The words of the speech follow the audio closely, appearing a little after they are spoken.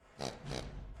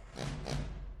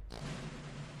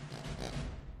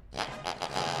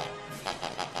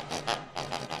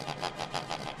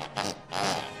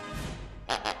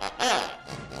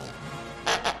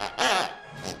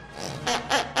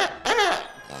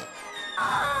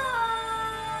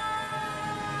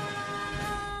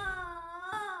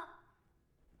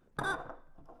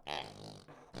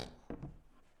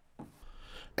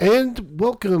And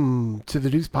welcome to the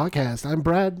News Podcast. I'm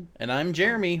Brad. And I'm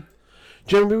Jeremy.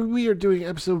 Jeremy, we are doing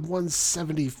episode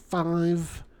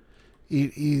 175.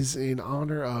 It is in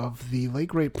honor of the late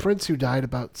great Prince who died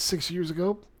about 6 years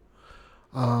ago.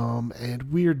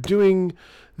 And we are doing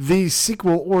the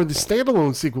sequel, or the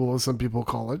standalone sequel as some people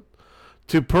call it,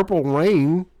 to Purple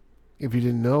Rain. If you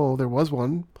didn't know, there was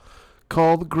one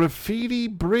called Graffiti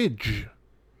Bridge.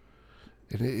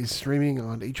 And it is streaming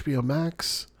on HBO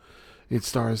Max. It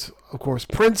stars, of course,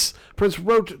 Prince. Prince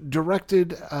wrote,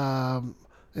 directed, and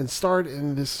starred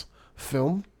in this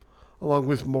film, along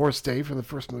with Morris Day for the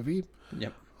first movie.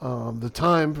 Yep. The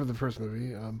Time for the first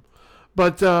movie.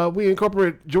 But we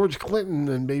incorporate George Clinton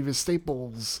and Mavis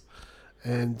Staples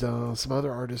and some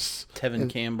other artists. Tevin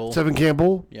Campbell. Tevin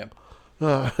Campbell. Yep.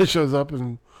 Shows up,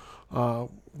 and I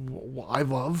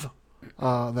love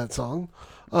that song.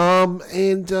 And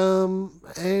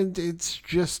it's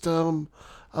just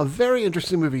a very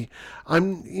interesting movie.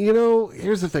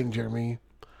 Here's the thing, Jeremy.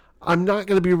 I'm not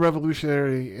going to be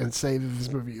revolutionary and say that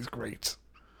this movie is great.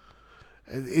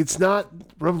 It's not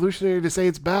revolutionary to say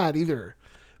it's bad either.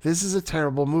 This is a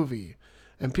terrible movie,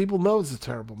 and people know it's a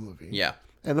terrible movie. Yeah.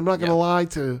 And I'm not going to lie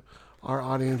to our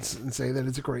audience and say that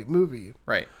it's a great movie.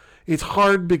 Right. It's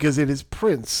hard because it is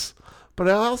Prince, but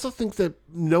I also think that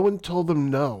no one told them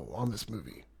no on this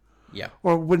movie. Yeah.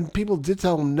 Or when people did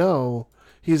tell him no,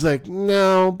 he's like,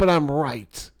 no, but I'm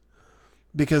right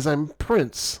because I'm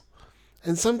Prince.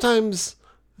 And sometimes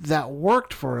that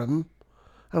worked for him,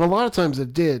 and a lot of times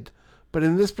it did. But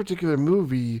in this particular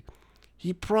movie,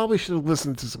 he probably should have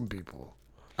listened to some people.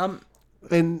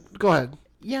 And go ahead.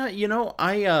 Yeah,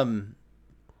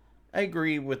 I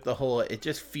agree with the whole. It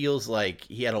just feels like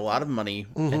he had a lot of money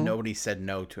and nobody said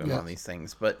no to him on these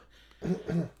things. But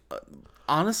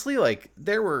honestly,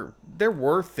 there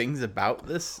were things about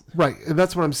this. Right, and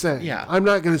that's what I'm saying. Yeah. I'm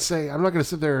not going to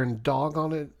sit there and dog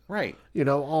on it. Right.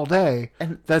 All day.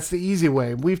 And that's the easy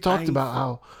way. We've talked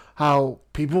about how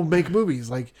people make movies.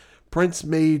 Like Prince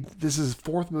this is his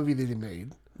fourth movie that he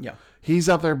made. Yeah. He's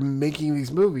out there making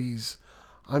these movies.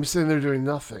 I'm sitting there doing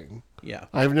nothing. Yeah.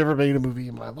 I've never made a movie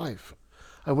in my life.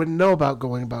 I wouldn't know about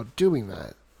going about doing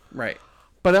that. Right.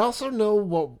 But I also know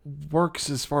what works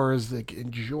as far as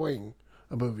enjoying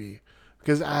a movie.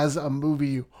 Because as a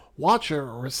movie watcher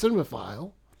or a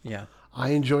cinemaphile, yeah,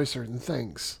 I enjoy certain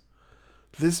things.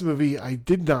 This movie I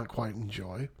did not quite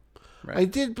enjoy. Right. I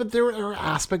did, but there are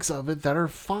aspects of it that are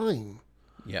fine.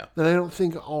 Yeah. That I don't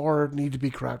think need to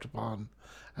be crapped upon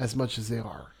as much as they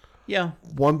are. Yeah.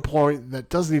 One point that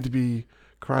does need to be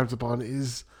crapped upon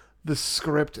is the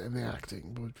script and the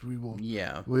acting, which we will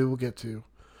get to.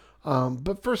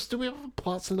 But first, do we have a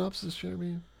plot synopsis,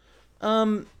 Jeremy?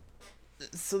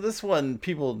 So this one,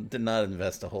 people did not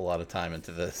invest a whole lot of time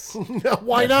into this.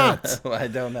 Why not? I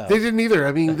don't know. They didn't either.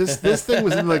 I mean, this thing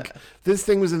was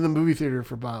in the movie theater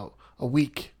for about a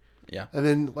week. Yeah. And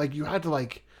then you had to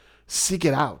seek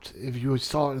it out if you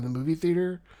saw it in the movie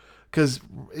theater, because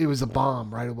it was a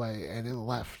bomb right away and it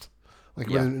left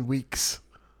within weeks.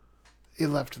 It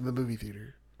left in the movie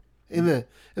theater in the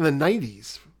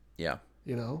 90s. Yeah.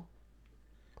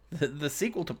 The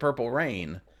sequel to Purple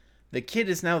Rain. The kid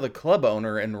is now the club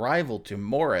owner and rival to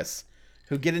Morris,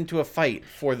 who get into a fight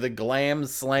for the Glam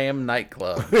Slam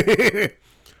nightclub. I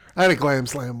had a Glam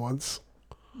Slam once.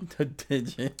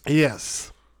 Did you?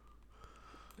 Yes.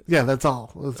 Yeah, that's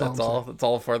all. That's all. That's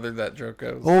all farther that joke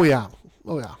goes. Oh yeah.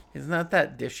 Isn't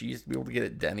that dish you used to be able to get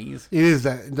at Denny's? It is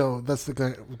that. No, that's the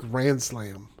Grand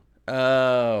Slam.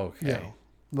 Oh, okay. Yeah,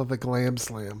 not the Glam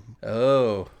Slam.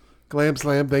 Oh. Glam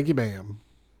Slam, thank you, ma'am.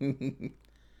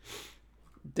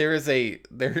 There is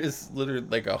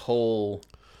literally a whole.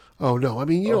 Oh no! I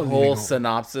mean, you don't whole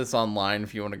synopsis online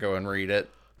if you want to go and read it.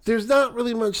 There's not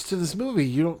really much to this movie.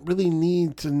 You don't really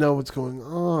need to know what's going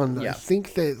on. Yeah. I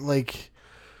think that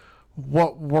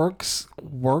what works,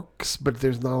 but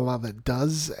there's not a lot that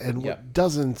does, and what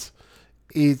doesn't,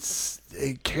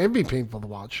 it can be painful to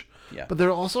watch. Yeah. But there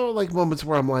are also moments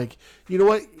where I'm like, you know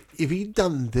what? If he'd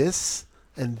done this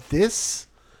and this,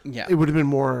 it would have been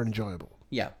more enjoyable.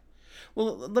 Yeah.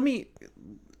 Well,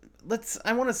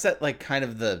 I want to set kind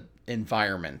of the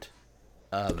environment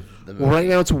of the movie. Well, right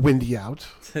now it's windy out.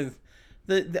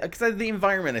 Because the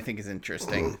environment I think is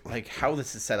interesting, how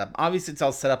this is set up. Obviously, it's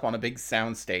all set up on a big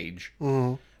sound stage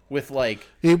with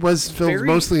It was filmed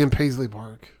mostly in Paisley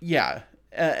Park. Yeah,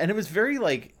 and it was very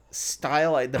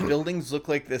stylized. The buildings look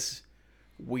like this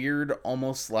weird,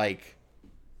 almost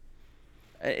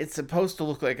it's supposed to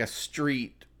look like a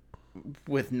street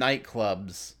with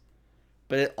nightclubs,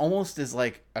 but it almost is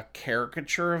like a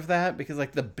caricature of that because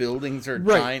like the buildings are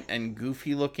giant and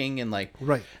goofy looking and like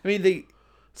right. I mean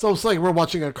So it's like we're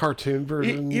watching a cartoon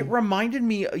version. It reminded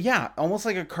me, yeah, almost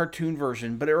like a cartoon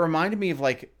version, but it reminded me of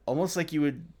like almost like you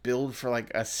would build for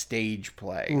like a stage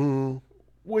play,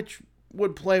 which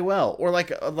would play well, or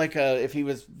like a if he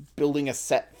was building a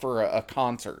set for a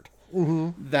concert,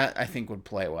 that I think would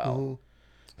play well.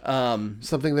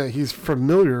 Something that he's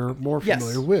more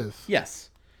familiar with. Yes,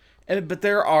 but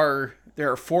there are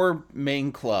 4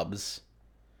 main clubs,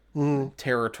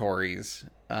 territories.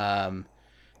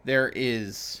 There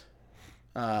is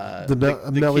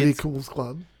The Melody kids, Cool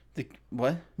Club. The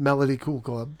what? Melody Cool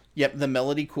Club. Yep, the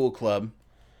Melody Cool Club,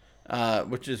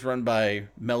 which is run by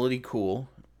Melody Cool,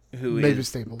 who Mavis is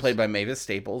Staples. played by Mavis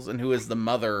Staples, and who is the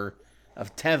mother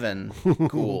of Tevin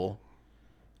Cool,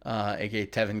 aka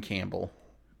Tevin Campbell.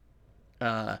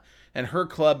 And her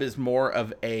club is more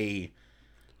of a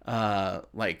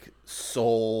like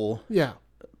soul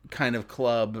kind of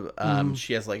club.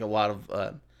 She has like a lot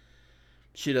of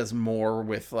she does more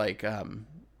with like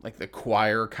the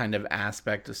choir kind of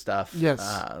aspect of stuff. Yes.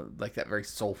 Like that very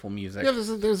soulful music. Yeah,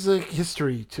 there's a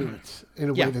history to it in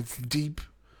a way that's deep,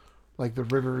 like the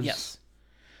rivers. Yes.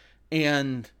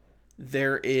 And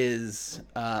there is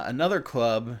another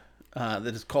club that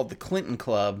is called the Clinton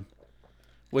Club,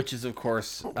 which is, of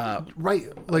course...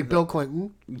 right, like Bill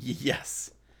Clinton.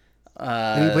 Yes.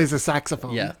 And he plays a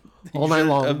saxophone all night should,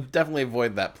 long. Definitely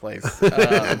avoid that place.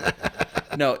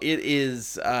 No, it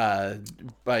is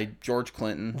by George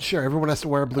Clinton. Sure, everyone has to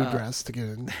wear a blue dress to get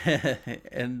in.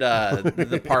 And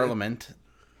the Parliament.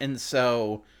 And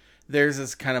so there's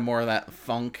this kind of more of that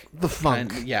funk. The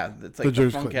funk. It's like the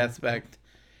funk Clinton aspect.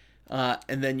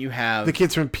 And then you have... The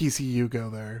kids from PCU go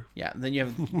there. Yeah, and then you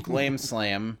have Glam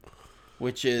Slam,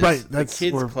 which is that's the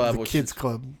kids club. The kids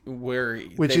club.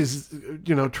 Which is,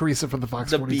 Teresa from the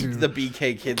Fox 42. The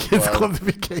BK Kids Club.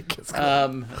 The BK Kids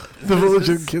Club. The Village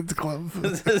of Kids Club.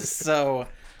 So,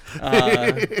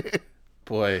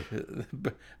 boy,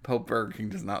 Pope Burger King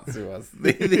does not sue us.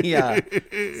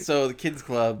 So the kids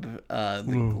club,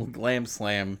 the Glam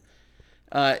Slam,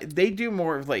 they do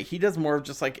more of like, he does more of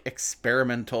just like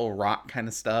experimental rock kind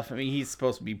of stuff. I mean, he's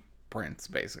supposed to be Prince,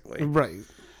 basically. Right.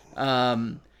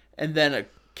 And then a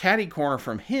catty corner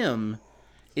from him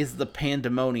is the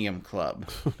Pandemonium Club,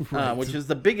 right. Which is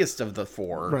the biggest of the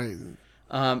 4. Right.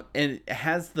 And it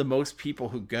has the most people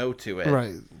who go to it.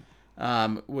 Right.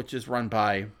 Which is run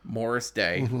by Morris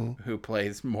Day, who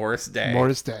plays Morris Day.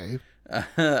 Morris Day.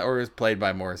 Or is played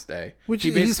by Morris Day. Which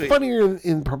he's funnier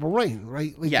in Purple Rain,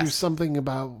 right? Like yes. There's something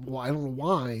about, I don't know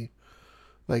why,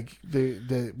 like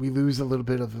we lose a little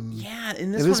bit of him. Yeah,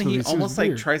 in this one he almost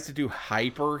like tries to do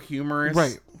hyper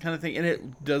humorous kind of thing, and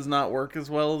it does not work as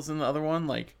well as in the other one.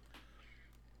 Like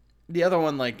the other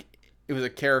one, like it was a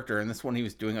character, and this one he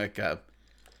was doing like a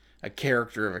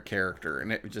character of a character,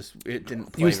 and it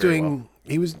didn't play very well.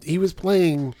 He was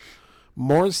playing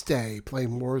Morris Day,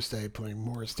 playing Morris Day, playing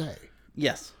Morris Day.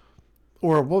 Yes.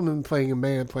 Or a woman playing a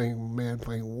man, playing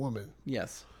a woman.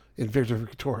 Yes. In Victor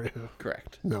Victoria.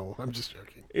 Correct. No, I'm just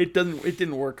joking. It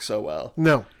didn't work so well.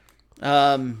 No.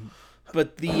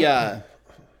 But his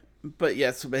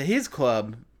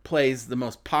club plays the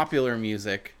most popular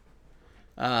music,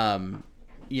 and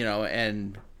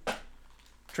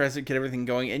tries to get everything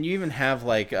going. And you even have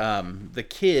like the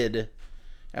kid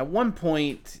at one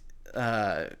point,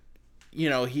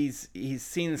 he's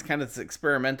seen this kind of this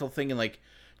experimental thing, and like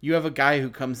you have a guy who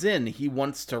comes in, he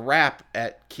wants to rap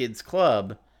at kids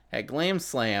club at Glam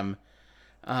Slam,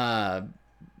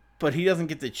 but he doesn't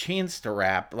get the chance to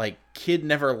rap. Like, kid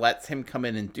never lets him come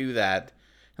in and do that.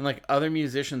 And, like, other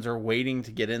musicians are waiting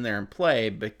to get in there and play,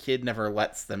 but kid never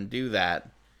lets them do that.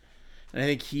 And I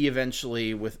think he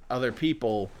eventually, with other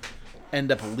people,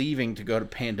 end up leaving to go to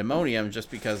Pandemonium just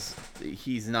because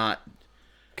he's not...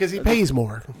 Because he pays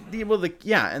more. But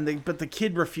the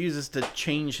kid refuses to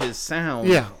change his sound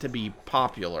to be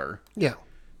popular. Yeah.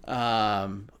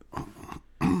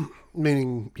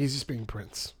 Meaning he's just being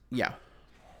Prince. Yeah.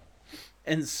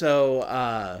 And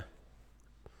so,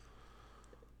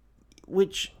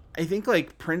 which I think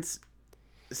like Prince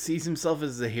sees himself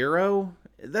as the hero.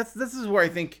 This is where I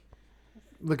think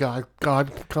the God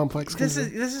complex. This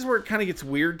is where it kind of gets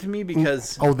weird to me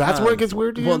because that's where it gets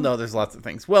weird to you? Well, no, there's lots of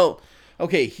things. Well,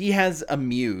 okay, he has a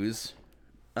muse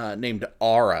named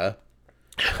Aura.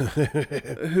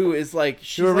 Who is like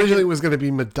she originally was going to be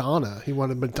Madonna. He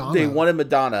wanted Madonna. They wanted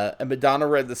Madonna, and Madonna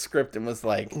read the script and was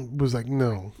like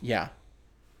no. Yeah.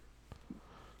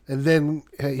 And then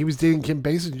he was dating Kim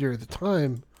Basinger at the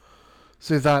time,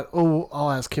 so he thought,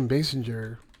 I'll ask Kim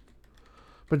Basinger.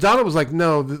 Madonna was like,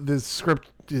 no, the script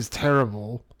is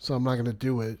terrible, so I'm not going to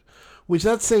do it. Which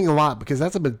that's saying a lot because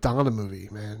that's a Madonna movie,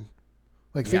 man.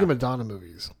 Like think of Madonna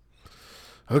movies.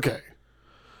 Okay.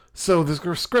 So this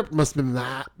script must have been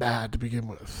that bad to begin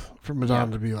with for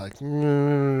Madonna to be like,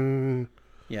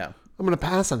 Yeah. I'm going to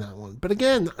pass on that one. But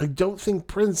again, I don't think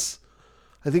Prince.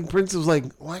 I think Prince was like,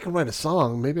 well, I can write a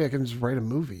song. Maybe I can just write a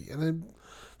movie. And then,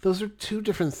 those are two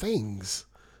different things.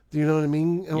 Do you know what I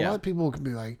mean? And a lot of people can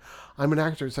be like, I'm an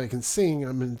actor, so I can sing.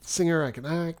 I'm a singer, I can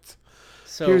act.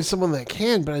 So here's someone that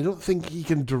can, but I don't think he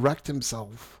can direct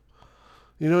himself.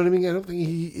 You know what I mean? I don't think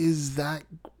he is that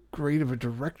great of a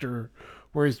director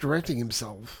where he's directing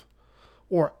himself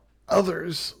or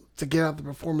others to get out the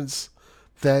performance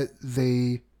that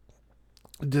they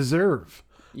deserve.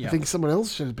 I think someone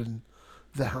else should have been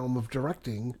the helm of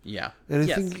directing. Yeah. And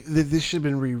I think that this should have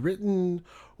been rewritten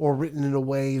or written in a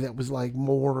way that was like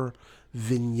more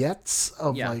vignettes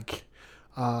of like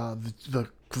the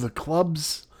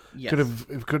clubs. Yes.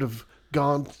 It could have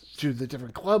gone to the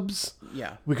different clubs.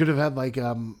 Yeah. We could have had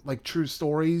like true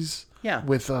stories. Yeah.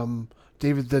 With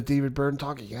David Byrne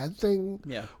talking head thing.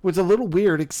 Yeah. Which is a little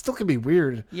weird. It still can be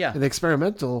weird. Yeah. And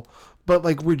experimental. But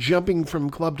like we're jumping from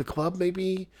club to club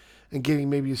maybe and getting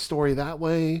maybe a story that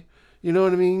way. You know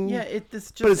what I mean? Yeah, it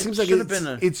seems like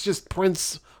it's just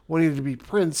Prince wanting to be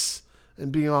Prince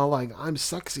and being all like, I'm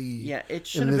sexy. Yeah, it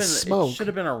should have been smoke. It should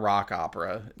have been a rock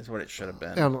opera, is what it should have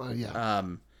been. Yeah.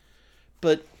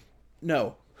 But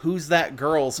no, Who's That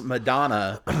Girl's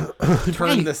Madonna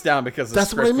turned this down because the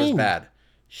script was bad.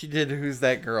 She did Who's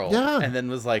That Girl? Yeah. And then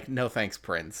was like, no thanks,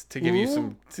 Prince, to give you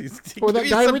some or that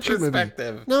Guy Ritchie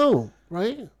perspective. Movie. No,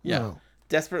 right? Yeah. No.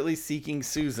 Desperately Seeking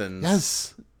Susan.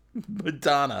 Yes.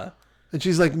 Madonna. And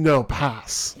she's like, no,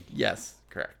 pass. Yes,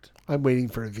 correct. I'm waiting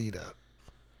for Evita.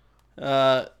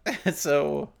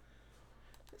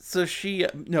 So she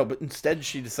but instead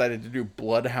she decided to do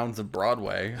Bloodhounds of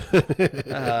Broadway,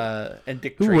 and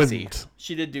Dick Tracy. Wouldn't?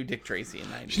 She did do Dick Tracy in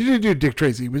 '90. She did do Dick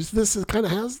Tracy, which this kind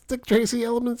of has Dick Tracy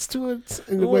elements to it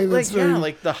in a way that's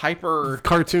like the hyper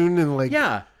cartoon and like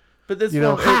But this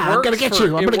I'm gonna get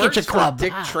you. I'm gonna get you club.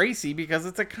 Dick Tracy because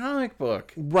it's a comic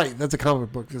book. Right, that's a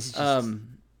comic book. This is just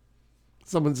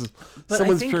someone's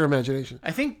pure imagination.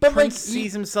 I think Prince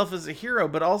sees himself as a hero,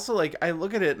 but also like I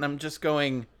look at it and I'm just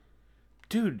going,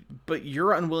 dude, but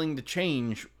you're unwilling to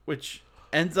change, which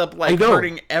ends up like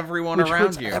hurting everyone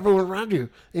around you. Everyone around you.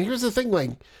 And here's the thing: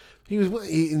 like he was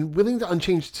willing to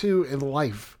unchange too in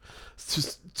life,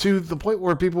 to the point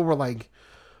where people were like,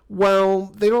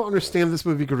 "Well, they don't understand this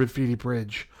movie, Graffiti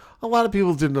Bridge." A lot of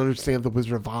people didn't understand The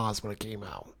Wizard of Oz when it came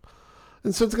out,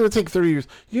 and so it's going to take 30 years.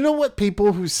 You know what?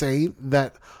 People who say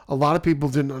that a lot of people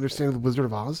didn't understand The Wizard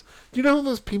of Oz. Do you know who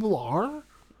those people are?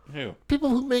 Who? People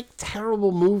who make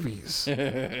terrible movies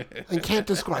and can't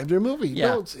describe their movie. Yeah.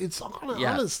 No, it's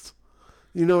honest.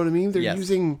 You know what I mean? They're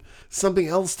using something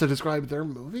else to describe their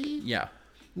movie. Yeah.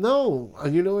 No,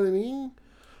 you know what I mean?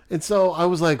 And so I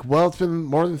was like, well, it's been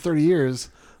more than 30 years.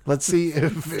 Let's see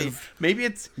if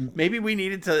maybe we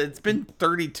needed to. It's been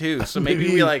 32, so maybe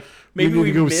we need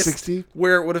to go missed 60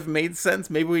 where it would have made sense.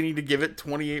 Maybe we need to give it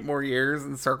 28 more years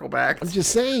and circle back. I'm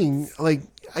just saying, like,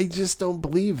 I just don't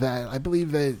believe that. I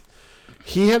believe that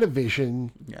he had a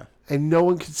vision, and no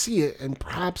one could see it, and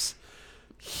perhaps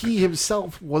he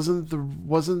himself wasn't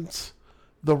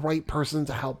the right person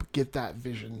to help get that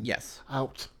vision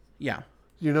out. Yeah,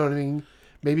 you know what I mean.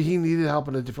 Maybe he needed help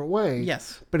in a different way.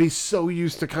 Yes. But he's so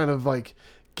used to kind of like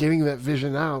getting that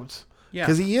vision out. Yeah.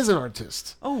 Because he is an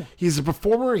artist. Oh. He's a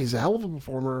performer. He's a hell of a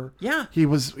performer. Yeah. He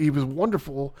was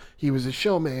wonderful. He was a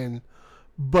showman.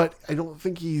 But I don't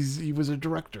think he was a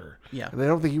director. Yeah. And I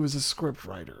don't think he was a script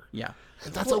writer. Yeah.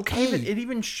 And that's okay. It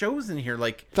even shows in here,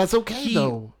 like... That's okay,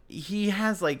 though. He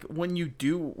has, like, when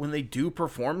they do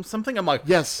perform something, I'm like,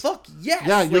 yes. Fuck yes!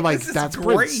 Yeah, you're like that's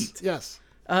great. Prince. Yes.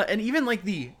 And even like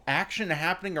the action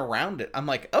happening around it, I'm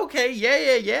like, okay,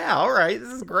 yeah, all right, this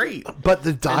is great. But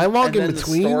the dialogue in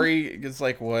between, the story is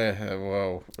like,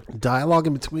 whoa. Dialogue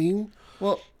in between.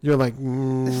 Well, you're like,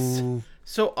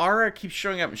 So Ara keeps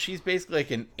showing up, and she's basically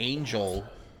like an angel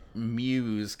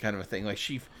muse kind of a thing. Like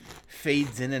she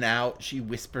fades in and out. She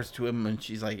whispers to him, and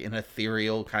she's like an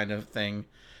ethereal kind of thing.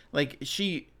 Like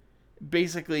she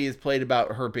basically is played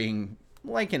about her being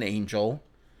like an angel.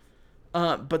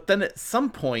 But then at some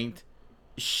point,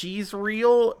 she's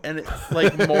real, and it's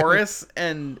like Morris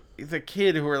and the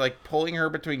kid who are like pulling her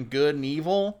between good and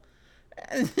evil,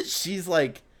 and she's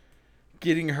like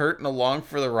getting hurt and along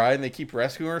for the ride, and they keep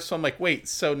rescuing her. So I'm like, wait,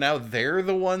 so now they're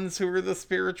the ones who are the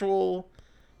spiritual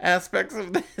aspects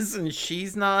of this, and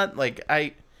she's not? Like,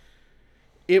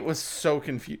 it was so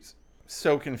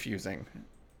confusing.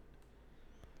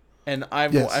 And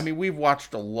we've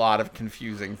watched a lot of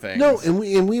confusing things. No,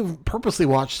 and we've purposely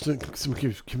watched some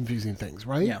confusing things,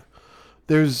 right? Yeah.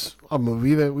 there's a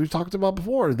movie that we've talked about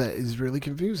before that is really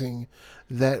confusing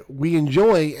that we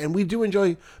enjoy, and we do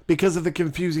enjoy because of the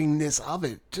confusingness of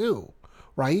it too,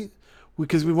 right?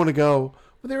 Because we want to go,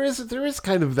 well, there is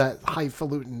kind of that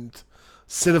highfalutin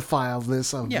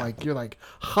cinephileness of Yeah. like, you're like,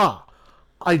 ha,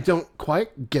 I don't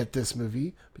quite get this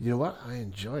movie, but you know what? I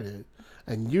enjoyed it,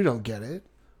 and you don't get it,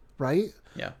 right?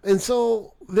 Yeah. And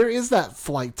so there is that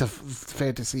flight to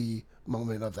fantasy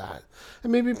moment of that.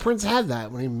 And maybe Prince had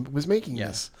that when he was making Yeah.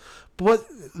 this. But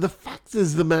the fact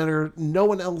is the matter, no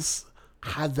one else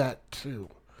had that too.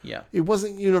 Yeah. It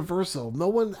wasn't universal. No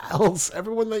one else,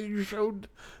 everyone that you showed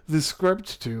the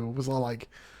script to was all like,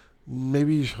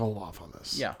 maybe you should hold off on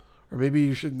this. Yeah. Or maybe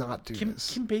you should not do Kim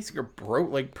this. Basinger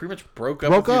pretty much broke Broke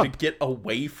up with you up. to get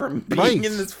away from being Right.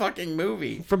 in this fucking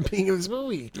movie. From being in this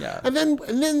movie. Yeah. And then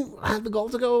had the goal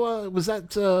to go, was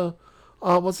that,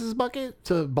 what's his bucket?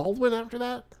 To Baldwin after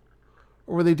that?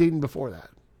 Or were they dating before that?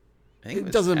 I think it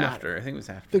was doesn't after. matter. I think it was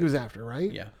after. I think it was after,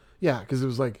 right? Yeah. Yeah, because it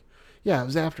was like, yeah, it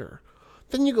was after.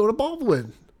 Then you go to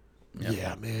Baldwin. Yeah.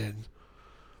 Yeah, man.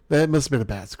 That must have been a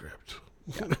bad script.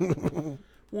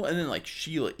 Well, and then like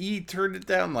Sheila E. turned it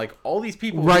down. Like all these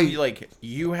people, Right. who, like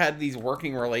you had these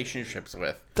working relationships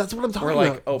with. That's what I'm talking We're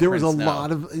like, about. oh, There was a Prince, no.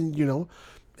 lot of, and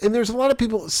there's a lot of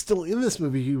people still in this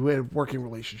movie who had working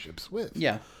relationships with.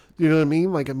 Yeah. You know what I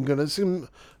mean? Like, I'm going to assume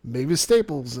maybe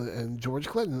Staples and George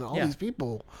Clinton and all Yeah. these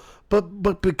people.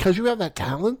 But because you have that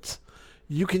talent,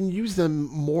 you can use them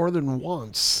more than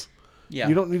once. Yeah.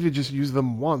 You don't need to just use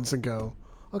them once and go,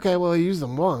 okay, well, I used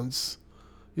them once.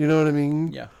 You know what I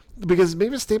mean? Yeah. Because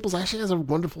Mavis Staples actually has a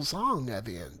wonderful song at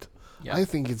the end. Yeah. I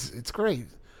think it's great.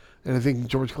 And I think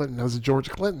George Clinton has a George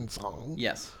Clinton song.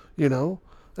 Yes. And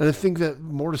I think that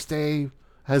More to Stay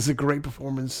has a great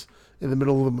performance in the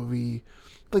middle of the movie.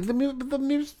 Like, the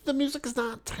music is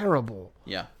not terrible.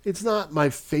 Yeah. It's not my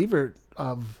favorite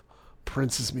of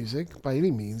Prince's music by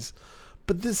any means,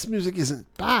 but this music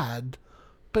isn't bad,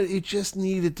 but it just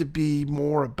needed to be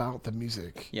more about the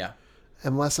music Yeah.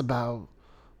 and less about,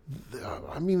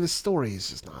 the story is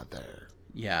just not there.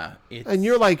 Yeah. It's, And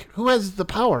you're like, who has the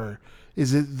power?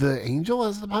 Is it the angel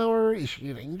has the power? Is she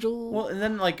an angel? well, and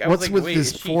then like I What's was like, with wait,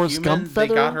 this is she Forrest human? Gump feather?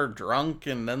 They got her drunk,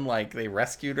 and then like they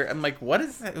rescued her. I'm like, what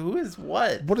is that? Who is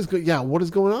what? What is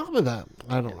going on with that?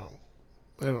 I don't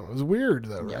know. It's weird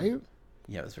though, right?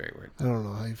 Yeah, it was very weird. I don't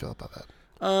know how you feel about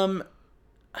that.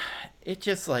 It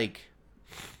just like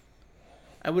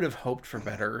I would have hoped for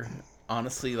better,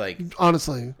 honestly. Like,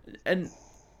 Honestly, and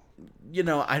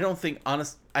I don't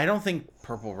think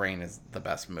Purple Rain is the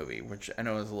best movie, which I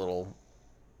know is a little,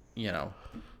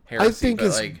 heresy.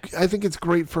 I think it's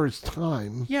great for its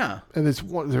time. yeah. And there's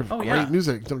great yeah.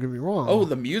 music. Don't get me wrong. Oh,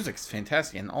 the music's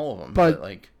fantastic in all of them, But- but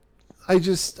like,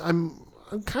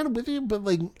 I'm kind of with you, but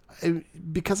like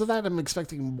because of that, I'm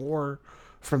expecting more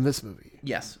from this movie.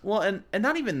 yes. Well, and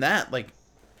not even that. Like,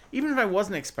 even if I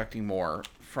wasn't expecting more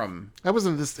from I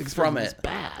wasn't expecting this it,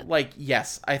 bad. like,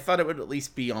 yes, I thought it would at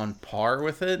least be on par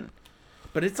with it,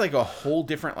 but it's like a whole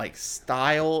different like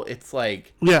style. It's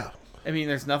like, Yeah, I mean,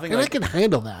 there's nothing and like I can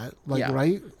handle that. Like, yeah.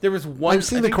 right? There was one. I've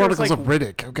seen I the think there was, Chronicles of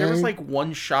Riddick. Okay, There was like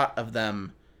one shot of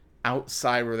them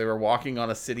outside where they were walking on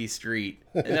a city street,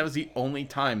 and that was the only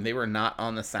time they were not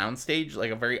on the soundstage,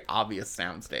 like a very obvious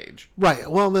soundstage. right.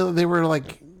 Well, they were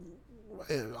like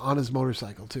on his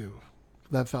motorcycle too.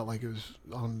 That felt like it was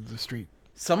on the street.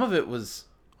 Some of it was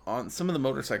on. Some of the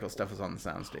motorcycle stuff was on the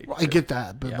soundstage. I get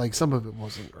that, but Yeah. like some of it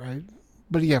wasn't, right?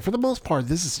 But yeah, for the most part,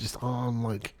 this is just on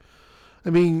like,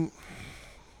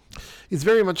 it's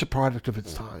very much a product of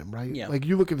its time, right? Yeah. Like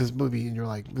you look at this movie and you're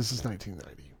like, this is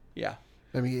 1990. Yeah.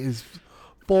 It's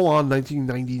full on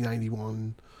 1990,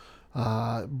 91.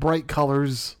 Bright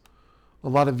colors, a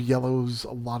lot of yellows,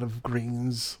 a lot of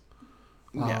greens.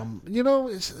 Yeah.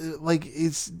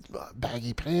 It's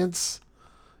baggy pants,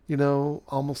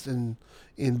 almost in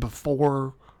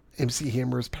before MC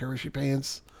Hammer's parachute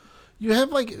pants. You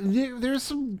have there's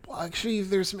some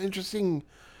interesting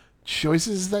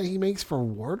choices that he makes for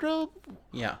wardrobe,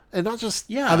 Yeah. and not just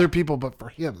Yeah. other people, but for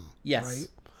him. Yes. Right.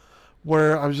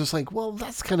 Where I was just like, well,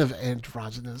 that's kind of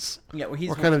androgynous, Yeah. Well, he's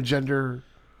or kind of gender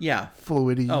yeah.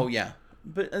 fluidity. Oh yeah.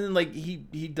 But and then like he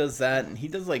does that, and he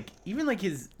does like even like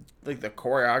his like the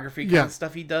choreography kind Yeah. of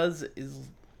stuff he does is,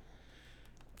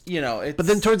 it's. But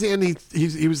then towards the end,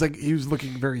 he was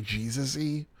looking very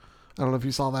Jesus-y. I don't know if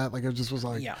you saw that. Like, it just was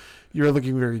like, Yeah. you're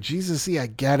looking very Jesus-y. I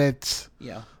get it.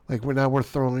 Yeah. Like, we're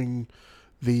throwing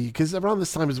because around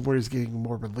this time is where he's getting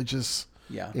more religious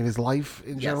Yeah. in his life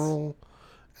in general.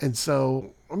 And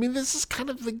so, this is kind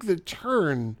of like the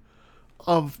turn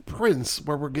of Prince,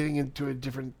 where we're getting into a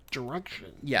different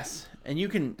direction. Yes, and you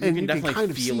can can definitely kind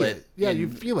of feel see it. Yeah, you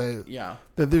feel it. Yeah,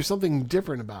 That there's something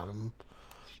different about him.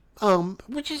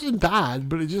 Which isn't bad,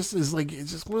 but it just is like,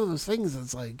 it's just one of those things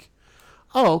that's like,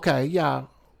 oh, okay, yeah,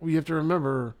 we have to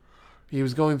remember he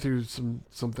was going through some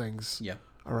things yeah,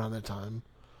 around that time,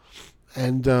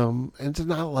 and to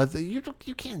not let that, you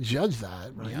can't judge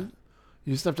that, right? yeah,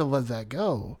 You just have to let that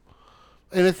go.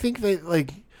 And I think that,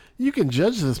 like, you can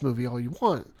judge this movie all you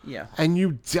want, yeah, and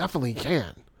you definitely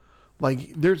can.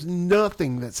 Like, there's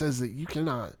nothing that says that you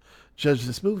cannot judge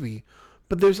this movie,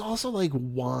 but there's also like,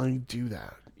 why do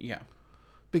that? yeah,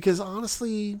 Because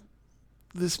honestly,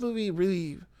 this movie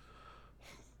really,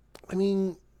 I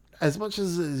mean, as much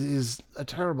as it is a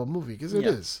terrible movie, because it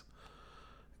Yeah. is,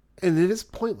 and it is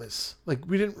pointless. Like,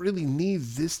 we didn't really need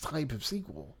this type of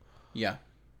sequel. yeah,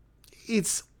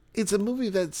 It's a movie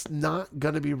that's not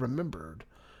gonna be remembered,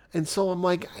 and so I'm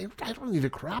like, I don't need to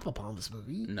crap upon this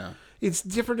movie. no, It's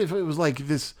different if it was like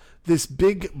this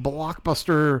big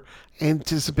blockbuster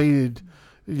anticipated,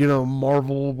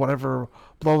 Marvel whatever,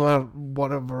 blown out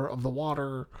whatever of the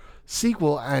water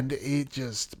sequel, and it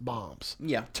just bombs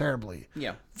yeah, terribly.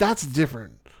 yeah, That's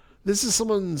different. This is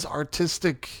someone's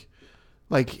artistic,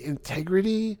 like,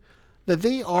 integrity that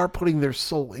they are putting their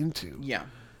soul into. yeah,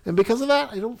 And because of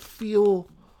that, I don't feel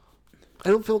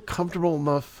comfortable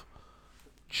enough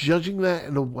judging that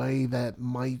in a way that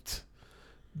might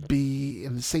be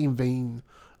in the same vein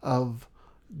of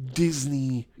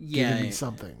Disney giving me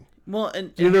something. Well,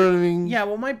 and You know what I mean? yeah.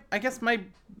 Well, I guess my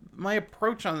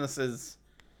approach on this is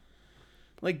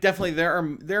like, definitely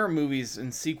there are movies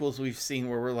and sequels we've seen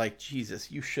where we're like,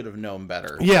 Jesus, you should have known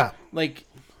better. Yeah. Like,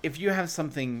 if you have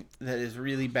something that is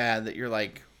really bad that you're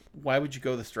like, why would you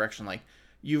go this direction? Like,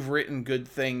 you've written good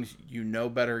things, you know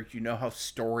better, you know how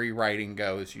story writing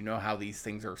goes, you know how these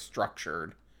things are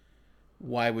structured.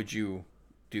 Why would you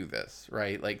do this,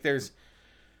 right? Like, there's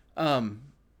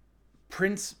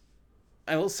Prince,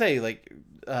 I will say, like,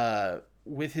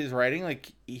 with his writing,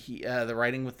 like, the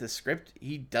writing with this script,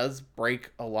 he does break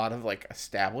a lot of, like,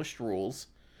 established rules,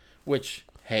 which,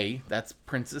 hey, that's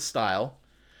Prince's style.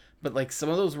 But, like, some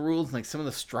of those rules, like, some of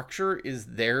the structure is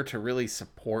there to really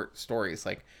support stories.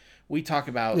 Like, we talk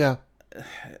about, Yeah.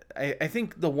 I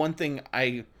think the one thing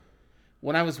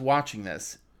when I was watching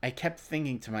this, I kept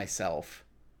thinking to myself,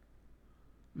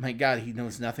 my God, he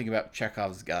knows nothing about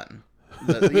Chekhov's gun.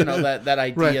 That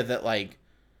idea Right. that, like,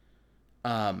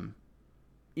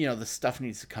 the stuff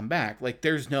needs to come back. Like,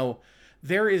 there is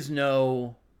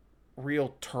no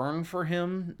real turn for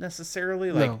him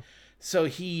necessarily. Like, No. so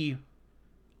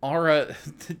Ara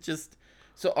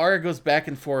Ara goes back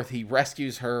and forth. He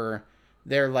rescues her.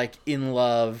 They're, like, in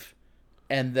love,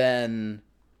 and then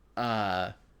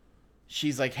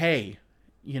she's like, hey,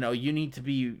 you need to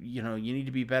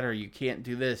be better. You can't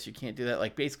do this. You can't do that.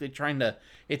 Like, basically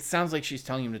it sounds like she's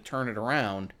telling him to turn it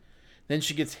around. Then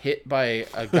she gets hit by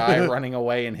a guy running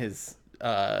away in his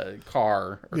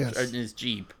car, or in his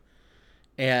Jeep,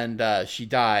 and she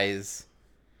dies.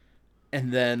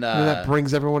 And then that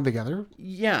brings everyone together.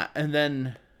 yeah, and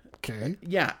then Okay.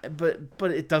 yeah, but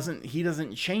he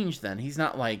doesn't change then. He's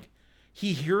not like,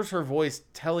 he hears her voice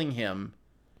telling him,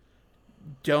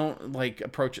 don't, like,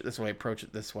 approach it this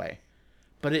way.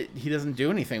 But he doesn't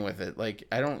do anything with it. Like,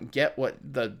 I don't get what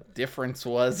the difference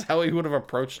was, how he would have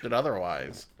approached it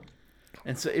otherwise.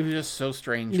 And so it was just so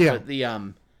strange. Yeah.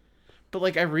 But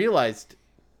like, I realized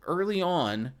early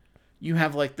on, you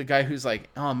have, like, the guy who's like,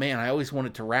 oh man, I always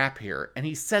wanted to rap here. And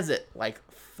he says it like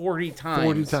 40 times.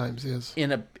 40 times, yes.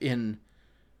 In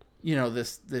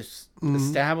this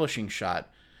establishing shot.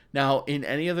 Now, in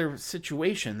any other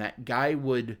situation, that guy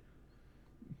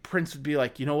Prince would be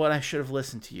like, you know what, I should have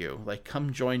listened to you. Like,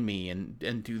 come join me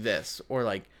and do this. Or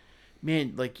like,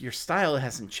 man, like, your style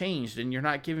hasn't changed and you're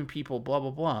not giving people blah,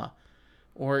 blah, blah.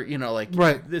 Or, like,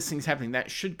 right. This thing's happening.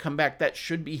 That should come back. That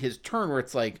should be his turn, where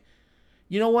it's like,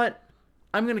 you know what?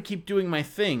 I'm going to keep doing my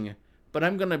thing, but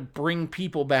I'm going to bring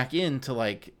people back in to,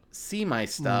 like, see my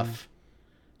stuff,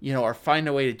 or find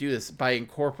a way to do this by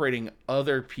incorporating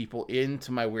other people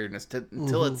into my weirdness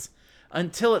until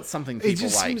it's something people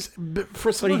like.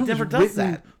 For someone he never does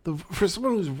that. For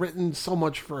someone who's written so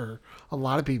much for a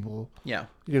lot of people, yeah,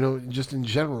 just in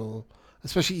general,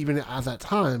 especially even at that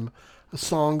time,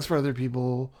 songs for other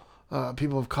people,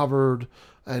 people have covered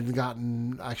and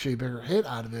gotten actually a bigger hit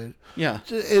out of it. Yeah.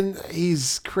 And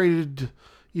he's created,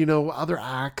 other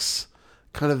acts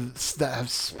kind of that have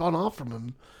spun off from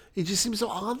him. It just seems so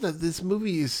odd that this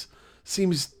movie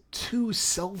seems too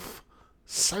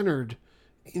self-centered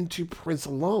into Prince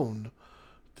alone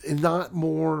and not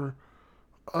more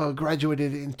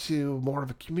graduated into more of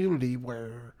a community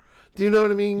where Do you know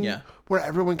what I mean? Yeah. Where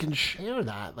everyone can share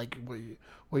that, like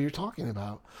what you're talking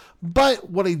about. But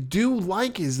what I do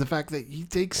like is the fact that he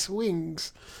takes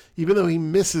swings, even though he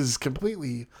misses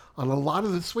completely on a lot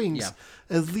of the swings.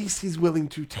 Yeah. At least he's willing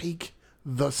to take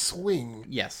the swing.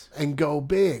 Yes. And go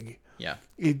big. Yeah.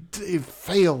 It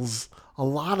fails a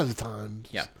lot of the times.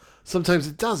 Yeah. Sometimes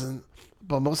it doesn't,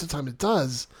 but most of the time it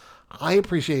does. I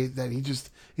appreciate that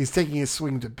he's taking a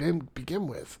swing to begin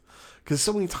with, because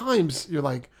so many times you're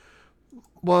like,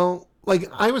 well, like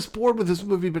I was bored with this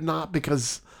movie, but not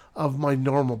because of my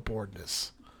normal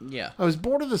boredness. Yeah. I was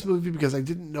bored of this movie because I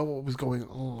didn't know what was going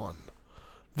on.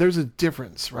 There's a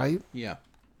difference, right? Yeah.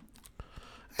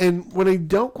 And when I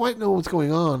don't quite know what's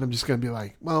going on, I'm just going to be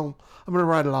like, well, I'm going to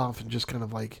write it off and just kind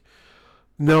of like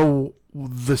know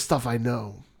the stuff I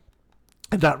know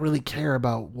and not really care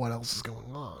about what else is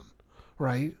going on,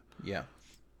 right? Yeah.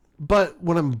 But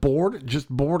when I'm bored, just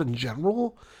bored in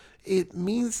general, it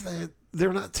means that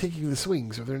they're not taking the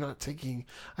swings, or they're not taking...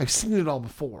 I've seen it all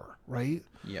before, right?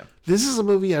 Yeah. This is a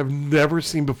movie I've never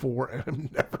seen before, and I'm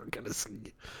never going to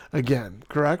see again,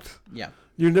 correct? Yeah.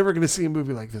 You're never going to see a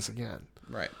movie like this again.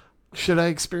 Right. Should I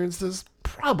experience this?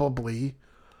 Probably.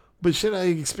 But should I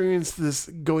experience this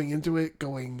going into it,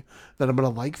 going that I'm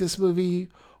going to like this movie,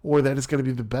 or that it's going to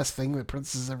be the best thing that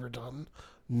Prince has ever done?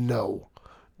 No.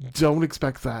 Don't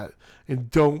expect that. And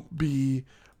don't be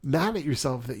mad at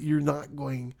yourself that you're not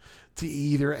going to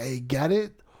either A, get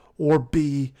it, or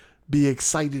B, be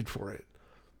excited for it.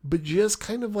 But just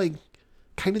kind of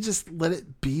just let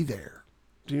it be there.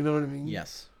 Do you know what I mean?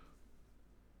 Yes.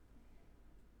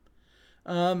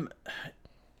 I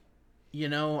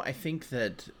think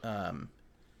that I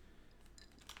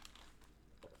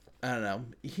don't know.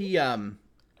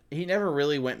 He never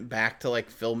really went back to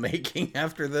like filmmaking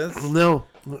after this. No.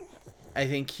 I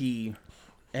think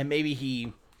maybe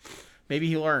he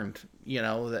learned,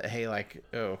 that hey, like,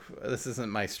 oh, this isn't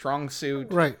my strong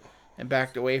suit. Right. And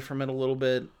backed away from it a little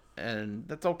bit, and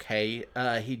that's okay.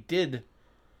 He did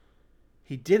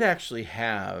actually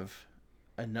have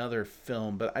another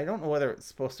film, but I don't know whether it's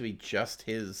supposed to be just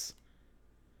his.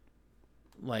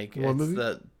 Like, One it's movie?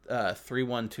 the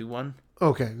 3121.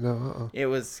 Okay. No. It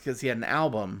was because he had an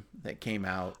album that came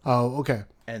out, Oh, okay.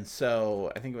 and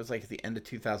so I think it was like at the end of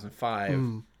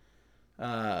 2005.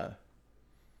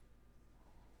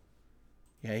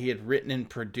 Yeah, he had written and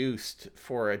produced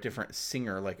for a different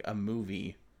singer, like a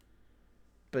movie,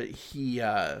 but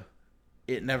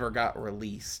it never got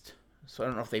released. So I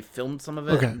don't know if they filmed some of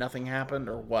it, Okay. Nothing happened,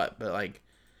 or what, but like,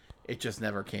 it just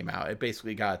never came out. It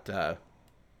basically got,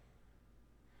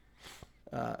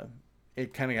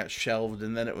 it kind of got shelved,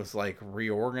 and then it was like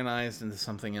reorganized into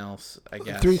something else, I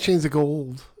guess. 3 Chains of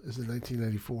Gold is a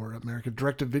 1994 American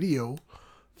direct-to-video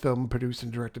film produced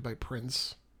and directed by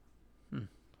Prince.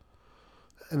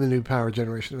 And the New Power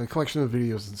Generation, a collection of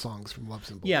videos and songs from Love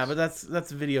Symbols. Yeah, but that's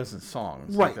videos and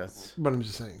songs. Right. Like but I'm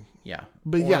just saying. Yeah.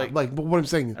 But Or yeah, but what I'm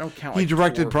saying, I don't count, he like,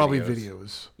 directed 4 probably videos.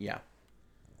 videos. Yeah.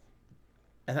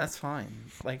 And that's fine.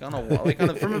 Like on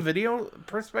a from a video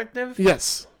perspective,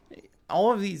 Yes.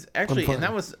 all of these actually, fine. and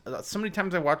that was so many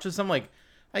times I watched this, I'm like,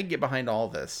 I can get behind all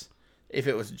this if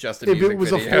it was just a If music it was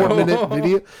video. a 4-minute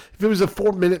video, if it was a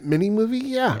 4-minute mini movie,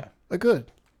 Yeah. I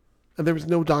could. And there was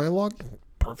no dialogue,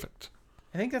 perfect.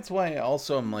 I think that's why I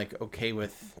also am like okay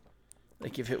with,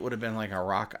 like, if it would have been like a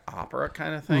rock opera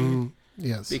kind of thing,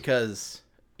 Yes. because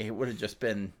it would have just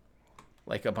been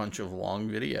like a bunch of long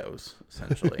videos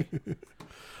essentially.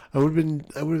 I would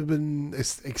have been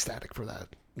ecstatic for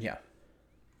that. Yeah.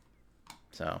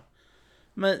 So,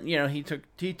 but he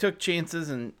took chances,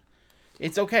 and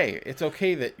it's okay. It's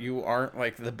okay that you aren't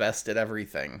like the best at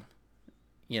everything.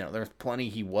 There's plenty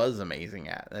he was amazing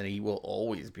at that he will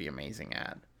always be amazing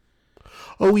at.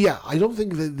 Oh yeah, I don't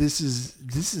think that this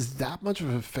is that much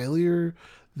of a failure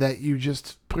that you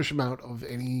just push him out of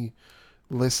any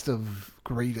list of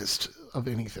greatest of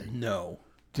anything. No.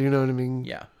 Do you know what I mean?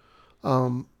 Yeah.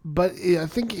 But I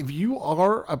think if you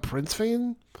are a Prince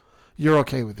fan, you're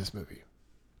okay with this movie.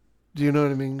 Do you know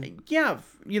what I mean? Yeah.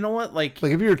 You know what? Like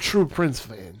Like if you're a true Prince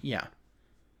fan, yeah.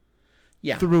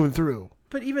 Yeah. through and through.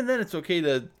 But even then, it's okay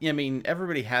to. I mean,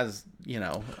 everybody has. There's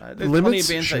Limits, plenty of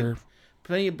bands. sure.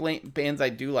 Plenty of bands I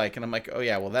do like, and I'm like, oh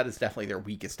yeah, well that is definitely their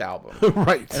weakest album.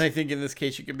 Right. And I think in this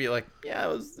case, you could be like, yeah,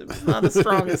 it was not the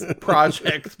strongest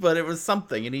project, but it was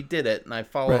something, and he did it, and I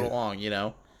followed Right. along,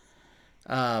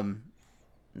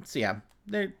 So yeah,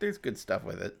 there's good stuff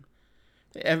with it.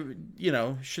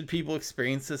 Should people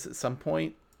experience this at some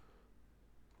point?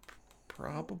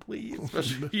 Probably,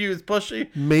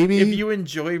 especially Maybe. if you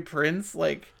enjoy Prince,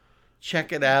 like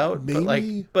check it out.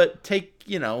 Maybe. But take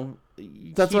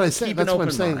That's what I said. Keep That's an what I'm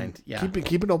open saying. mind. Yeah.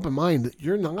 Keep an open mind.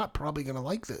 You're not probably going to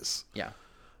like this. Yeah.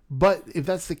 But if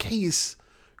that's the case,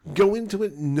 go into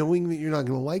it knowing that you're not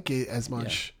going to like it as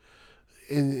much,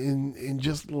 and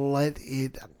just let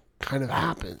it kind of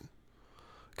happen.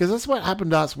 Because that's what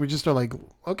happened to us. We just are like,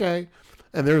 okay.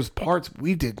 And there's parts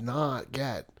we did not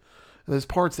get. And there's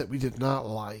parts that we did not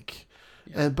like.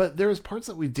 Yeah. But there's parts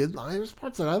that we did like. There's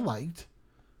parts that I liked.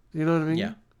 You know what I mean?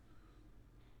 Yeah.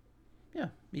 Yeah,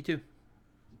 me too. Do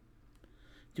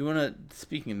you want to,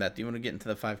 speaking of that, do you want to get into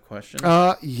the 5 questions?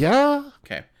 Yeah.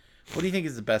 Okay. What do you think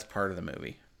is the best part of the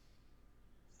movie?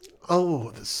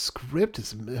 Oh, the script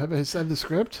is... Have I said the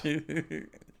script? The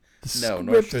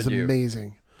script is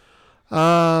amazing.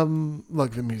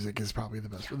 Look, the music is probably the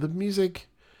best. The music,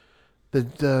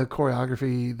 the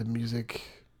choreography, the music...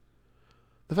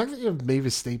 The fact that you have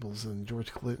Mavis Staples and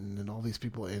George Clinton and all these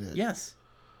people in it. Yes.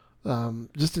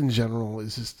 Just in general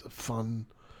is just fun.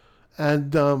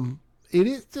 And it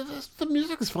is, the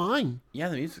music is fine. Yeah,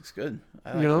 the music's good.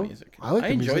 I like the music. I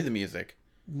enjoy the music.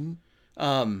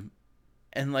 Mm-hmm.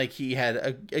 And like he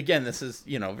had, again, this is,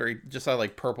 very, just how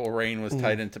like Purple Rain was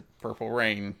tied into Purple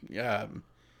Rain.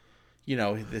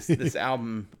 This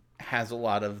album has a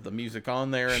lot of the music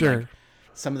on there. And sure. Like,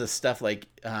 some of the stuff, like,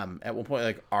 at one point,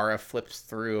 like, Ara flips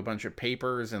through a bunch of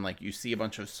papers and, like, you see a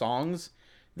bunch of songs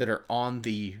that are on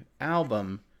the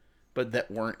album, but that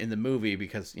weren't in the movie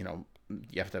because, you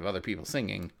have to have other people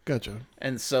singing. Gotcha.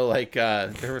 And so, like,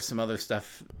 there was some other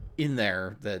stuff in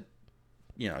there that,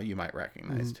 you might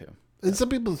recognize, too. And some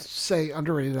people say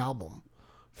underrated album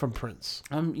from Prince.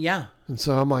 Yeah. And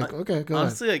so I'm like, okay, go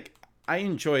honestly, ahead. Like, I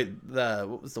enjoyed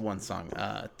what was the one song?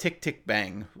 Tick Tick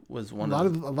Bang was one a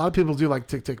lot of people do like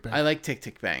Tick Tick Bang. I like Tick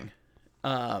Tick Bang.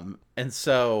 And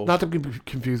so not to be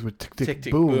confused with Tick Tick, Tick,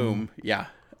 Tick Boom. Boom. Yeah.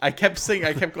 I kept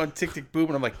going Tick Tick Boom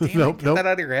and I'm like, damn, get that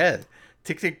out of your head.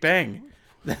 Tick Tick Bang.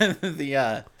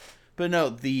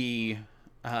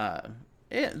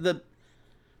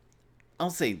 I'll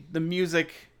say the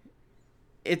music,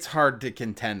 it's hard to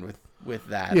contend with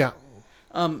that. Yeah.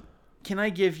 Can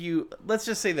I give you, let's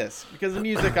just say this, because the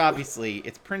music, obviously,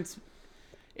 it's Prince,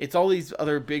 it's all these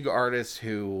other big artists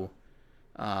who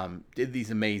did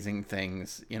these amazing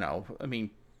things,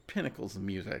 pinnacles of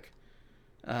music.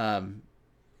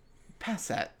 Past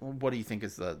that, what do you think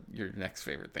is your next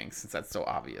favorite thing, since that's so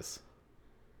obvious?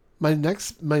 My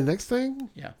next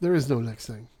thing? Yeah. There is no next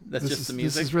thing. That's just the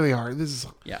music? This is really hard.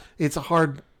 It's a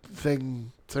hard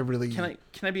thing to really... Can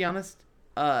I be honest?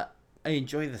 I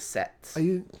enjoy the sets.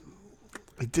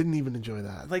 I didn't even enjoy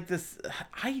that. Like this,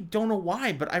 I don't know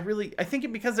why, but I think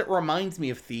it because it reminds me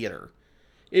of theater.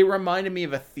 It reminded me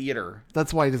of a theater.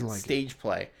 That's why he doesn't like stage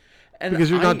play. And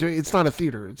because it's not a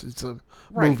theater. It's a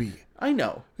movie. I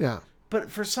know. Yeah.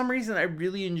 But for some reason, I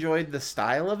really enjoyed the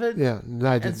style of it. Yeah,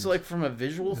 I didn't. And so, like, from a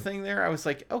visual thing there, I was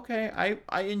like, okay,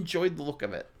 I enjoyed the look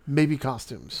of it. Maybe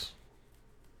costumes.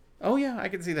 Oh, yeah, I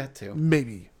can see that, too.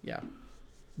 Maybe. Yeah.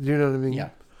 You know what I mean? Yeah.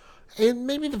 And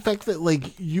maybe the fact that,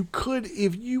 like, you could,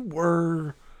 if you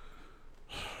were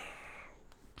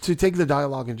to take the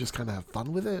dialogue and just kind of have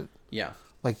fun with it. Yeah.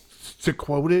 Like, to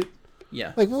quote it.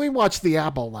 Yeah. Like, when we watched The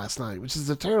Apple last night, which is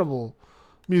a terrible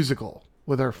musical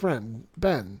with our friend,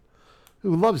 Ben,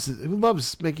 who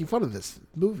loves making fun of this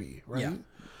movie, right? Yeah.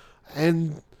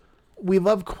 And we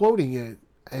love quoting it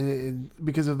and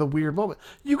because of the weird moment.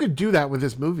 You could do that with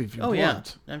this movie if you want. Yeah,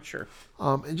 I'm sure.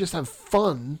 And just have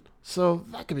fun. So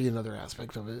that could be another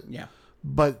aspect of it. Yeah.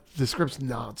 But the script's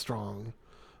not strong.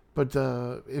 But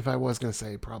if I was going to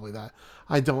say probably that,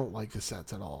 I don't like the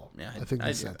sets at all. Yeah, I think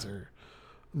the sets are...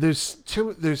 There's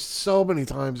so many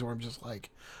times where I'm just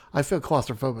like, I feel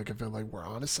claustrophobic. I feel like we're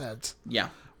on a set. Yeah.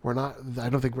 We're not... I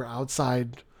don't think we're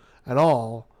outside at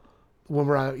all.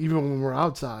 Even when we're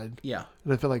outside. Yeah.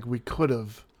 And I feel like we could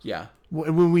have... Yeah.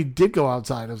 When we did go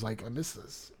outside, I was like, I miss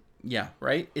this. Yeah,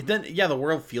 right? The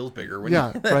world feels bigger when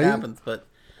that right? happens, but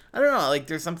I don't know, like,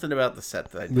 there's something about the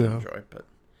set that I do enjoy,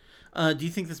 but do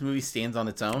you think this movie stands on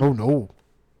its own? Oh, no.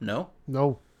 No?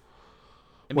 No.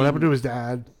 What happened to his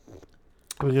dad?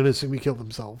 I'm going to assume he killed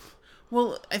himself.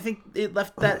 Well, I think it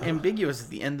left that ambiguous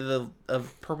at the end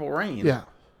of Purple Rain. Yeah.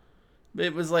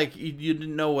 It was like, you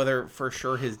didn't know whether for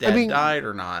sure his dad died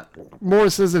or not.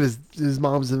 Morris says that his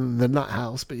mom's in the nut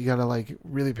house, but you got to, like,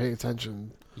 really pay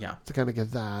attention. Yeah. To kind of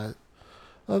get that.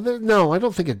 No, I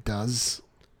don't think it does.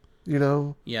 You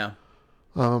know? Yeah.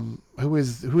 Who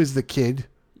is the kid?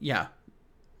 Yeah.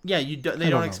 Yeah, they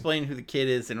don't explain who the kid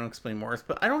is. They don't explain Morris.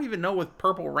 But I don't even know with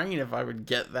Purple Rain if I would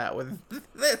get that with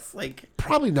this. Like,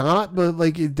 probably not, but,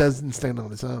 like, it doesn't stand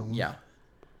on its own. Yeah.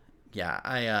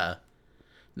 Yeah,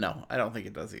 no, I don't think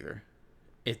it does either.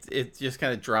 it just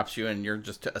kind of drops you, and you're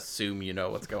just to assume you know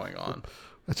what's going on.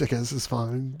 Which I guess is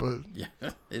fine, but Yeah,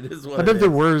 it is what I it bet is. there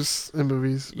worse in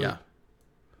movies. But...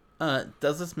 Yeah.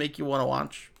 Does this make you want to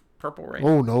watch Purple Rain?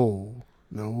 Oh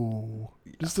no,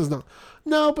 Yeah. this does not.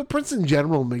 No, but Prince in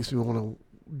general makes me want to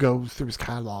go through his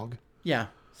catalog. Yeah,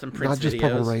 some Prince Not just videos.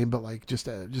 Purple Rain, but like just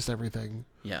everything.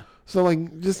 Yeah. So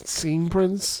like just seeing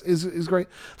Prince is great.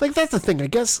 Like that's the thing. I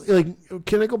guess like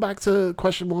can I go back to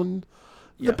question one?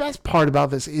 Yeah. The best part about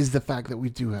this is the fact that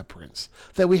we do have Prince.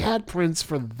 That we had Prince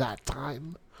for that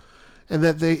time, and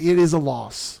that it is a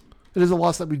loss. It is a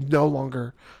loss that we no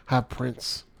longer have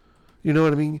Prince. You know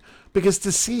what I mean? Because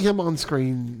to see him on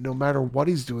screen, no matter what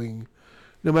he's doing,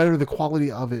 no matter the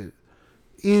quality of it,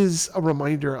 is a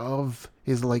reminder of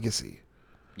his legacy.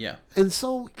 Yeah. And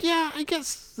so, yeah, I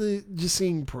guess just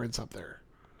seeing Prince up there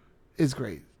is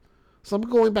great. So I'm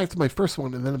going back to my first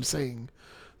one, and then I'm saying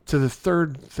to the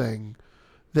third thing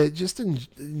that just in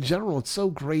general, it's so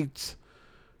great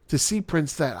to see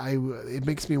Prince that it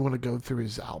makes me want to go through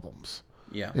his albums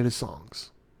Yeah. and his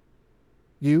songs.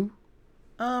 You?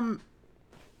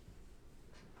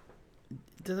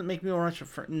 Does it make me want to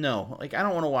watch no, like I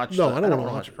don't want to watch. No, I I don't don't want to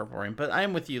wanna watch Purple Rain, but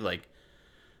I'm with you. Like,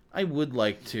 I would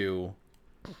like to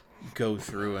go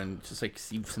through and just like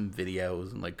see some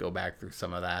videos and like go back through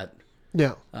some of that.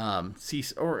 Yeah. See,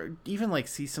 or even like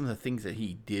see some of the things that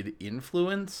he did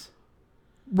influence.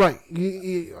 Right.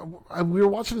 We were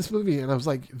watching this movie, and I was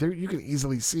like, there you can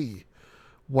easily see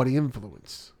what he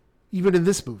influenced. Even in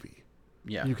this movie,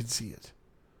 Yeah. you can see it.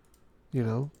 You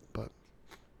know? But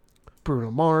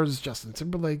Bruno Mars, Justin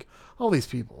Timberlake, all these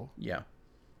people. Yeah.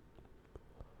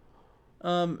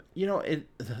 You know,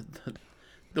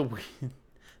 the this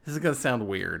is gonna sound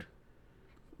weird,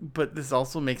 but this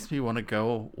also makes me want to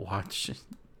go watch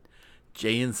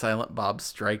Jay and Silent Bob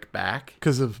Strike Back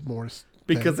Because of Morris.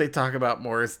 because they talk about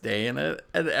Morris Day in it,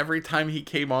 and every time he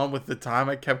came on with the time,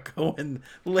 I kept going,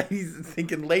 ladies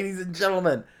and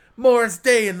gentlemen, Morris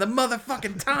Day in the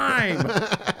motherfucking time.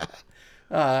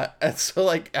 And so,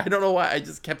 like, I don't know why, I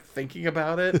just kept thinking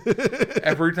about it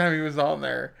every time he was on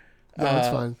there. No, it's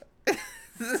fine.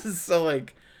 This is so,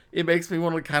 like, it makes me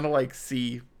want to kind of, like,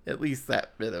 see at least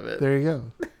that bit of it. There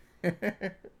you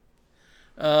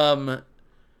go.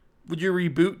 Would you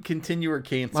reboot, continue, or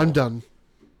cancel? I'm done.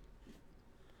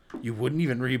 You wouldn't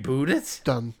even reboot it?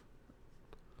 Done.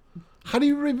 How do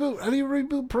you reboot? How do you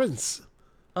reboot Prince?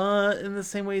 In the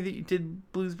same way that you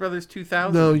did Blues Brothers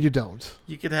 2000? No, you don't.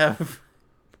 You could have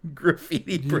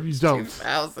Graffiti Bridge don't.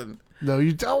 2000. No,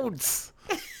 you don't.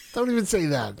 Don't even say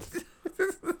that.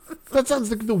 That sounds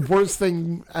like the worst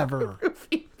thing ever.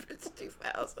 Graffiti Bridge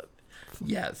 2000.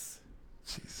 Yes.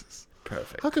 Jesus.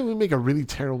 Perfect. How can we make a really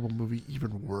terrible movie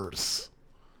even worse?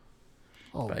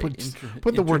 Oh, By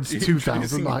put the words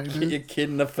 2000 behind introducing it. a kid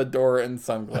in a fedora and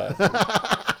sunglasses.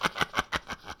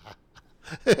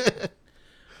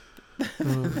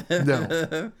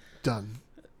 No. Done.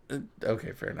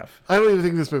 Okay, fair enough. I don't even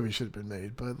think this movie should have been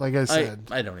made, but like I said,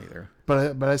 I don't either.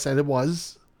 but I said it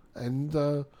was, and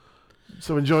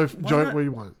so enjoy it where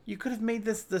you want. You could have made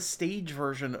this the stage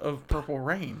version of Purple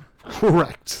Rain.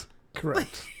 Correct.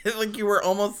 Like you were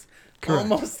almost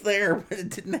there, but it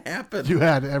didn't happen. You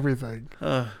had everything,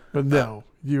 but no,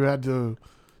 you had to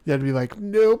be like,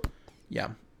 nope.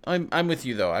 Yeah, I'm with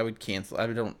you though. I would cancel.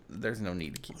 There's no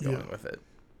need to keep going with it.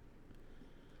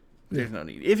 There's no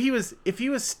need. If he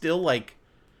was still like,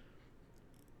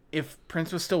 if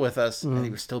Prince was still with us and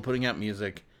he was still putting out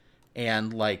music,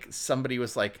 and like somebody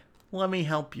was like, let me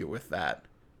help you with that,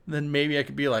 then maybe I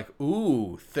could be like,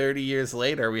 ooh, 30 years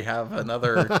later we have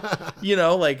another,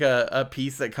 like a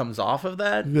piece that comes off of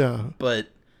that. Yeah. But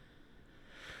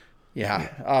yeah,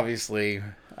 obviously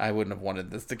I wouldn't have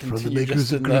wanted this to continue. From the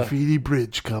makers of Graffiti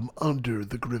Bridge come under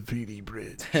the Graffiti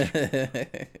Bridge.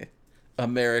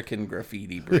 American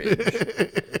Graffiti Bridge.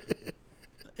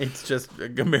 It's just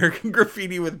American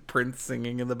Graffiti with Prince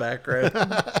singing in the background.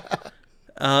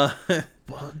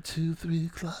 1, 2, 3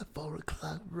 o'clock, 4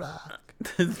 o'clock, rock.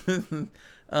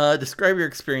 Describe your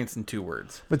experience in 2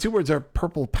 words. The 2 words are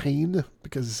purple pain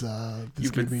because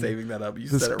You've been saving that up. You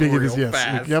this said it big real yes,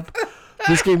 fast. Yep.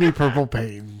 This gave me purple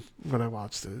pain when I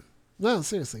watched it. No,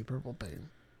 seriously, purple pain.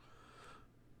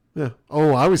 Yeah.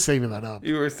 Oh, I was saving that up.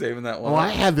 You were saving that one. Oh, I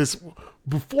had this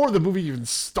before the movie even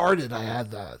started. I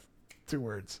had that 2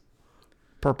 words,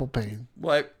 purple pain.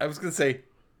 Well, I was gonna say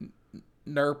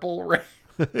Nurple Rain,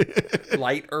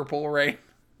 light Urple Rain.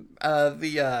 I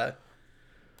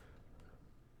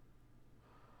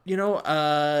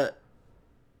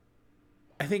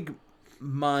think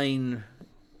mine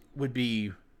would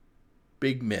be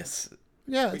Big Miss.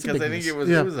 Yeah, it's because a big I think miss. it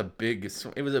was a big.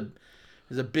 It was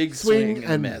There's a big swing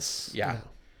and miss. Yeah. Yeah.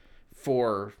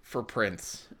 For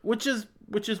Prince, which is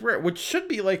rare, which should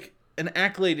be like an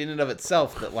accolade in and of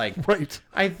itself. That like, Right.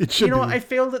 I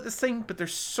failed at this thing, but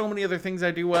there's so many other things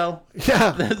I do well.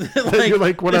 Yeah. You're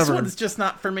like, whatever. This one's just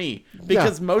not for me,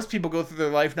 because most people go through their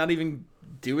life not even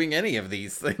doing any of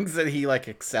these things that he like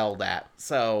excelled at.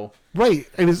 So right,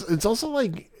 and it's also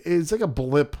like it's like a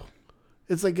blip.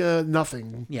 It's like a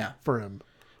nothing. Yeah. For him.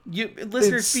 You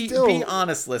listeners, be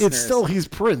honest, listeners. It's still he's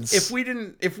Prince. If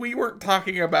we weren't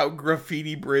talking about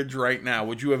Graffiti Bridge right now,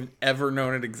 would you have ever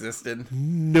known it existed?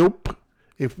 Nope.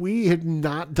 If we had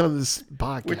not done this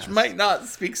podcast, which might not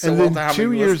speak so and well then to how 2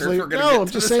 many years listeners later, we're going to get I'm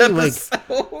to just this saying,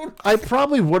 episode. like, I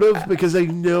probably would have, because I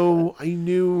knew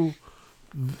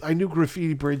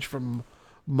Graffiti Bridge from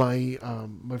my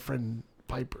my friend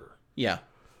Piper. Yeah,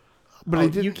 but I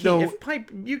didn't know.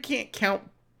 You can't count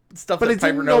stuff but that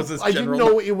Piper knows as I general.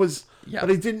 didn't know it was. Yeah. But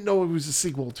I didn't know it was a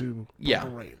sequel to Purple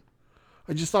Rain.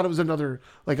 I just thought it was another,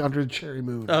 like, Under the Cherry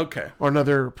Moon. Okay. Or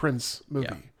another Prince movie.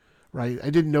 Yeah. Right? I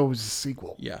didn't know it was a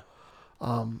sequel. Yeah.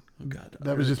 Oh, God,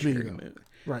 that was just me. Moon.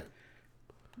 Right.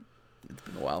 It's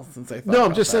been a while since I thought No, I'm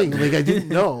about just that. saying, like, I didn't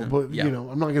know, but, Yeah.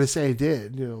 I'm not going to say I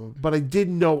did, but I did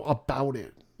know about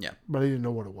it. Yeah. But I didn't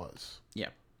know what it was.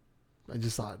 Yeah. I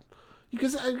just thought,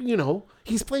 because,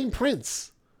 he's playing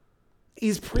Prince.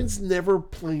 Is Prince never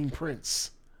playing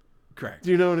Prince? Correct.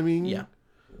 Do you know what I mean? Yeah.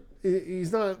 He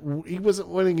wasn't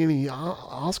winning any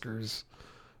Oscars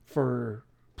for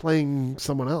playing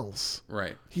someone else.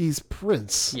 Right. He's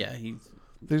Prince. Yeah,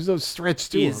 There's no stretch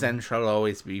to he him. is and shall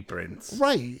always be Prince.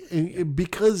 Right. And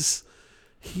because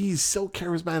he's so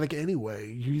charismatic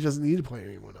anyway, he doesn't need to play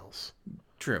anyone else.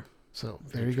 True. So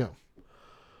there you go.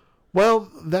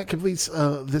 Well, that completes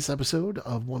this episode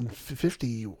of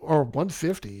 150 or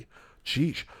 150.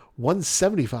 Sheesh.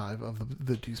 175 of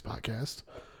the Deuce Podcast.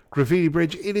 Graffiti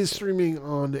Bridge. It is streaming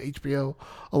on HBO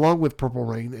along with Purple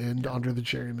Rain and Under the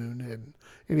Cherry Moon and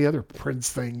any other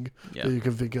Prince thing that you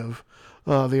can think of.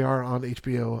 They are on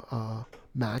HBO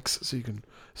Max, so you can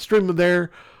stream them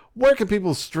there. Where can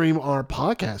people stream our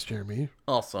podcast, Jeremy?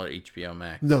 Also HBO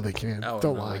Max. No, they can't. Oh,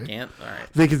 Don't no, lie. they can't? All right.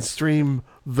 They can stream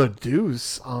The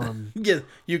Deuce on... Yeah,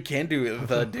 you can do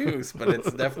The Deuce, but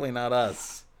it's definitely not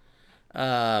us.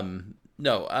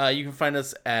 No, you can find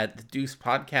us at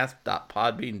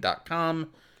thedeucepodcast.podbean.com,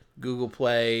 Google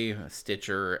Play,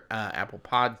 Stitcher, Apple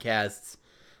Podcasts,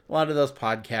 a lot of those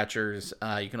podcatchers.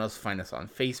 You can also find us on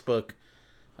Facebook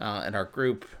and our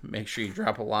group. Make sure you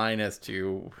drop a line as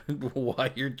to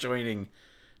why you're joining,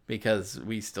 because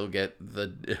we still get the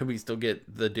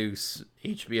Deuce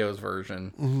HBO's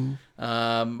version.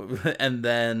 Mm-hmm. And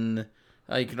then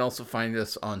you can also find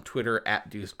us on Twitter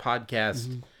at Deuce Podcast.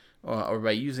 Mm-hmm. Or by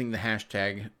using the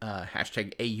hashtag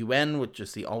AUN, which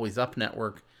is the Always Up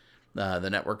Network, the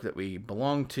network that we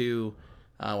belong to,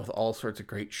 with all sorts of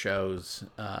great shows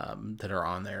that are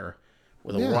on there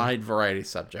with a wide variety of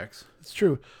subjects. It's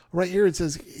true. Right here it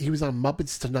says he was on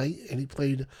Muppets Tonight, and he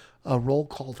played a role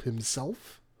called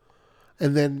Himself.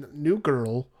 And then New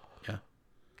Girl,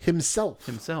 Himself.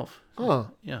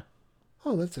 Oh. Yeah.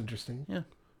 Oh, that's interesting. Yeah.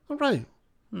 All right.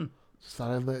 Just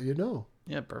thought I'd let you know.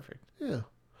 Yeah, perfect. Yeah.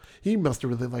 He must have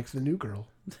really liked the New Girl.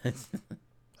 And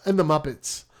the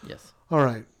Muppets. Yes. All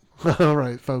right. All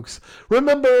right, folks.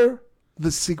 Remember,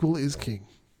 the sequel is king.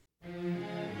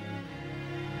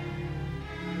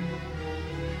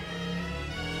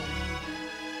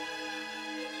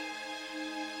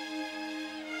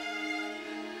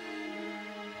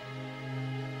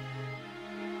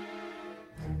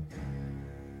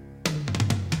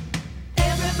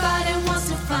 Everybody wants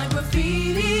to find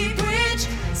Graffiti Bridge,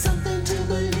 something to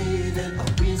believe in, a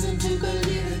reason to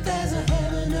believe that there's a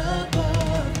heaven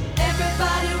above.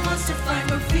 Everybody wants to find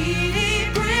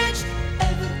Graffiti Bridge.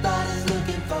 Everybody's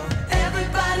looking for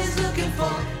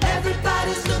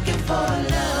love.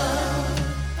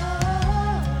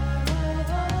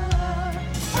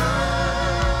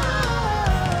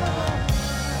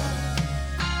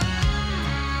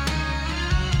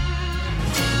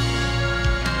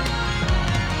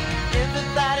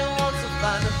 Everybody wants to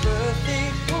find the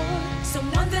perfect one,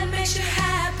 someone that makes you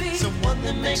happy, someone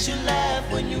that makes you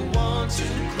laugh when you want to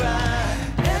cry.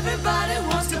 Everybody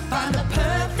wants to find the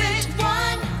perfect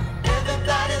one.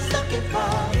 Everybody's looking for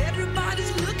love.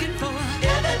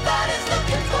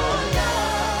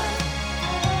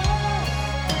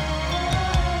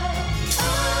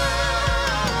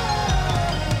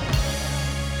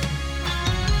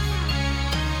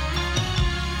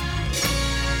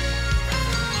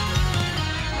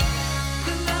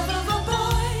 The love of a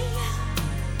boy,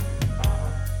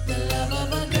 the love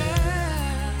of a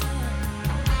girl,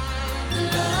 the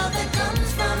love that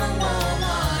comes from a woman.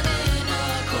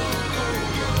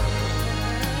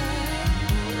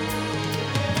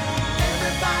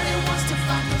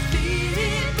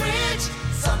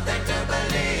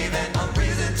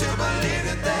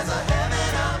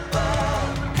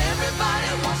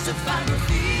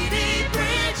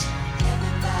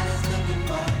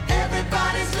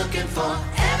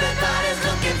 forever.